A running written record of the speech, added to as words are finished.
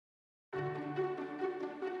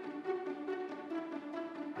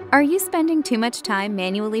Are you spending too much time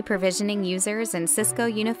manually provisioning users in Cisco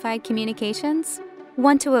Unified Communications?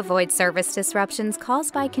 Want to avoid service disruptions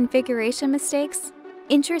caused by configuration mistakes?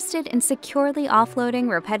 Interested in securely offloading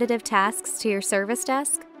repetitive tasks to your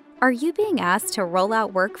ServiceDesk? Are you being asked to roll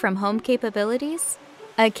out work-from-home capabilities?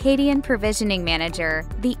 Akkadian Provisioning Manager,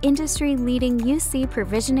 the industry-leading UC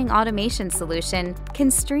provisioning automation solution,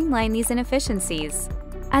 can streamline these inefficiencies.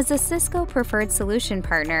 As a Cisco preferred solution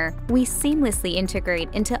partner, we seamlessly integrate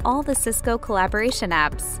into all the Cisco collaboration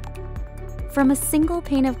apps. From a single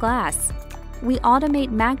pane of glass, we automate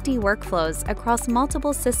MAC-D workflows across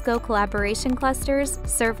multiple Cisco collaboration clusters,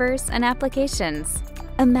 servers, and applications.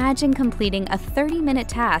 Imagine completing a 30-minute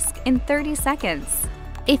task in 30 seconds.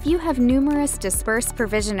 If you have numerous dispersed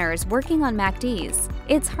provisioners working on MAC-Ds,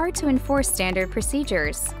 it's hard to enforce standard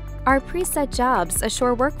procedures. Our preset jobs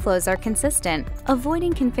assure workflows are consistent,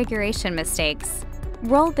 avoiding configuration mistakes.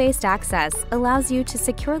 Role-based access allows you to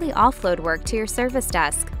securely offload work to your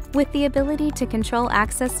ServiceDesk with the ability to control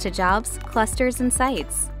access to jobs, clusters, and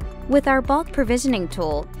sites. With our bulk provisioning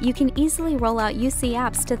tool, you can easily roll out UC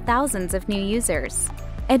apps to thousands of new users.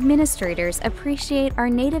 Administrators appreciate our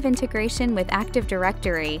native integration with Active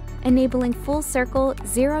Directory, enabling full-circle,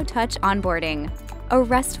 zero-touch onboarding. A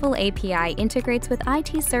RESTful API integrates with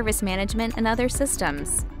IT service management and other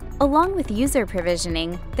systems. Along with user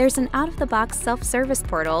provisioning, there's an out-of-the-box self-service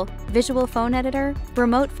portal, visual phone editor,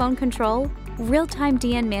 remote phone control, real-time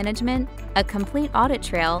DN management, a complete audit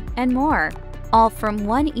trail, and more. All from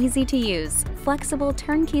one easy-to-use, flexible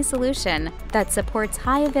turnkey solution that supports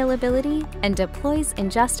high availability and deploys in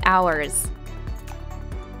just hours.